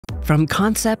From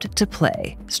concept to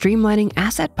play, streamlining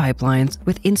asset pipelines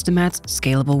with InstaMAT's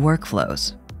scalable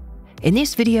workflows. In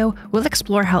this video, we'll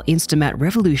explore how InstaMAT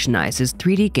revolutionizes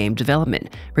 3D game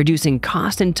development, reducing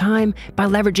cost and time by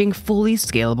leveraging fully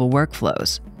scalable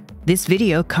workflows. This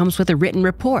video comes with a written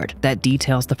report that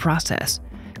details the process.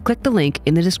 Click the link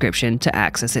in the description to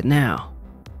access it now.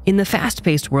 In the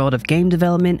fast-paced world of game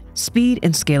development, speed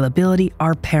and scalability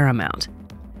are paramount.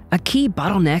 A key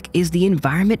bottleneck is the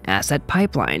environment asset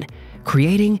pipeline,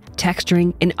 creating,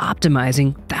 texturing, and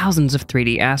optimizing thousands of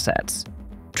 3D assets.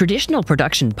 Traditional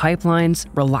production pipelines,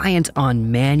 reliant on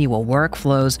manual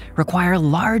workflows, require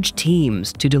large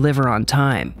teams to deliver on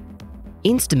time.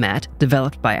 InstaMAT,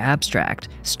 developed by Abstract,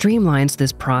 streamlines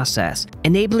this process,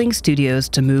 enabling studios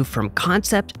to move from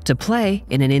concept to play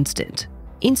in an instant.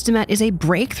 InstaMAT is a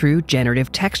breakthrough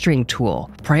generative texturing tool,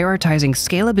 prioritizing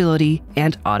scalability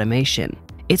and automation.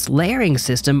 Its layering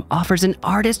system offers an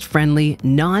artist-friendly,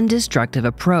 non-destructive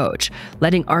approach,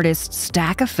 letting artists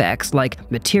stack effects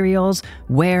like materials,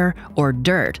 wear, or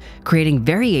dirt, creating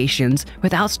variations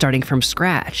without starting from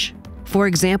scratch. For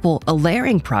example, a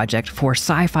layering project for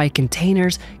sci-fi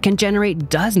containers can generate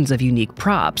dozens of unique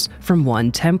props from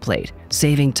one template,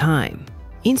 saving time.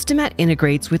 InstaMAT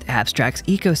integrates with Abstract's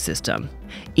ecosystem,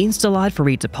 Instalad for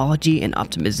retopology and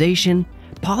optimization,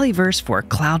 Polyverse for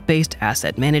cloud-based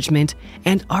asset management,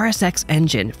 and RSX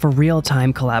Engine for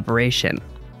real-time collaboration.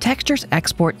 Textures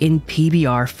export in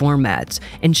PBR formats,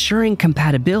 ensuring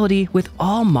compatibility with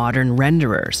all modern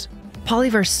renderers.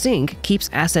 Polyverse Sync keeps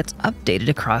assets updated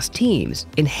across teams,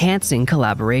 enhancing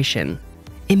collaboration.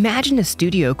 Imagine a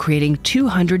studio creating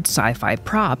 200 sci-fi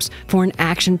props for an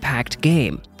action-packed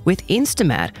game. With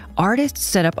InstaMAT, artists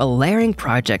set up a layering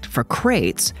project for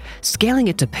crates, scaling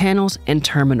it to panels and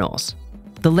terminals.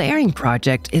 The layering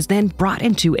project is then brought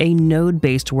into a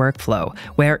node-based workflow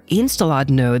where Instalad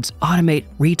nodes automate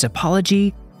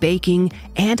retopology, baking,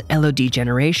 and LOD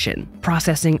generation,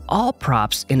 processing all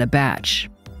props in a batch.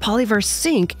 Polyverse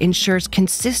Sync ensures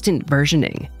consistent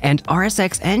versioning, and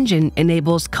RSX Engine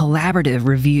enables collaborative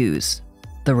reviews.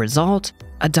 The result?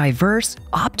 A diverse,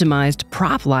 optimized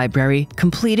prop library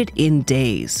completed in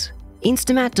days.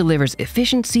 InstaMAT delivers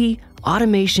efficiency,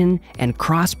 automation, and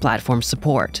cross-platform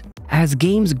support. As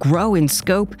games grow in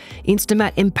scope,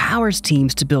 InstaMAT empowers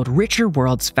teams to build richer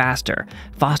worlds faster,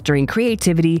 fostering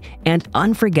creativity and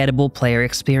unforgettable player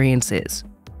experiences.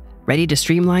 Ready to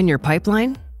streamline your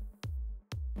pipeline?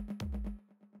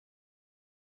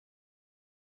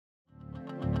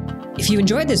 If you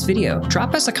enjoyed this video,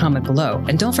 drop us a comment below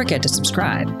and don't forget to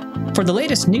subscribe. For the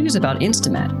latest news about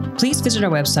InstaMAT, please visit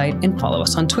our website and follow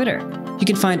us on Twitter. You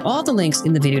can find all the links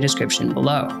in the video description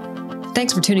below.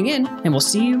 Thanks for tuning in, and we'll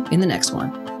see you in the next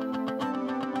one.